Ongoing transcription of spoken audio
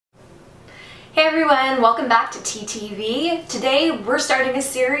everyone, welcome back to TTV. Today we're starting a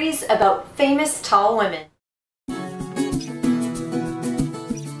series about famous tall women.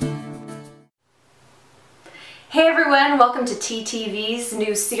 Hey everyone, welcome to TTV's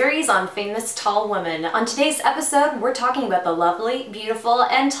new series on famous tall women. On today's episode, we're talking about the lovely, beautiful,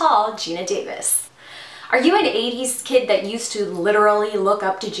 and tall Geena Davis. Are you an 80s kid that used to literally look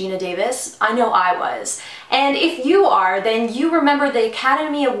up to Geena Davis? I know I was. And if you are, then you remember the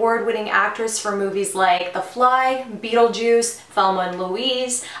Academy Award-winning actress for movies like The Fly, Beetlejuice, Thelma and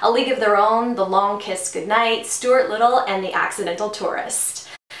Louise, A League of Their Own, The Long Kiss Goodnight, Stuart Little, and The Accidental Tourist.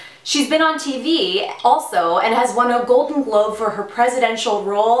 She's been on TV also and has won a Golden Globe for her presidential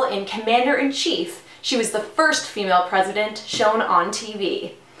role in Commander-in-Chief. She was the first female president shown on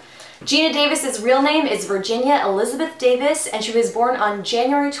TV. Geena Davis's real name is Virginia Elizabeth Davis, and she was born on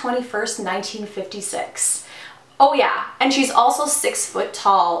January 21st, 1956. Oh yeah, and she's also 6 foot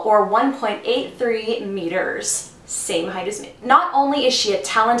tall, or 1.83 meters. Same height as me. Not only is she a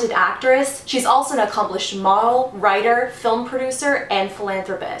talented actress, she's also an accomplished model, writer, film producer, and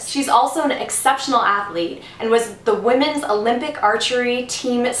philanthropist. She's also an exceptional athlete and was the women's Olympic archery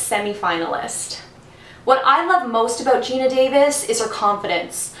team semifinalist. What I love most about Geena Davis is her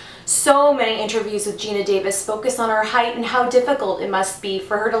confidence. So many interviews with Geena Davis focus on her height and how difficult it must be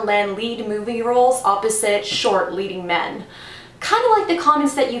for her to land lead movie roles opposite short leading men. Kind of like the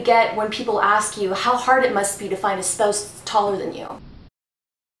comments that you get when people ask you how hard it must be to find a spouse that's taller than you.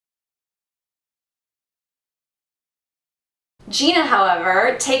 Geena,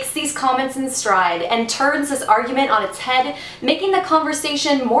 however, takes these comments in stride and turns this argument on its head, making the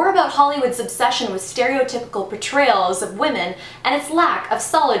conversation more about Hollywood's obsession with stereotypical portrayals of women and its lack of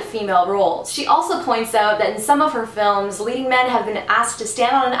solid female roles. She also points out that in some of her films, leading men have been asked to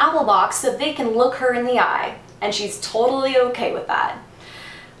stand on an apple box so they can look her in the eye, and she's totally okay with that.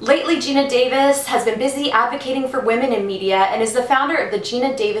 Lately, Geena Davis has been busy advocating for women in media and is the founder of the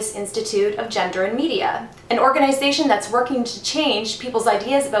Geena Davis Institute of Gender and Media, an organization that's working to change people's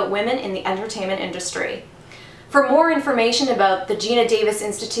ideas about women in the entertainment industry. For more information about the Geena Davis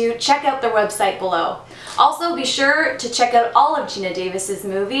Institute, check out their website below. Also, be sure to check out all of Geena Davis's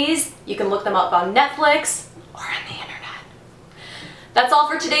movies. You can look them up on Netflix or on the internet. That's all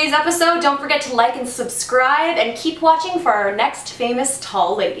for today's episode. Don't forget to like and subscribe and keep watching for our next famous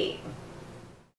tall lady.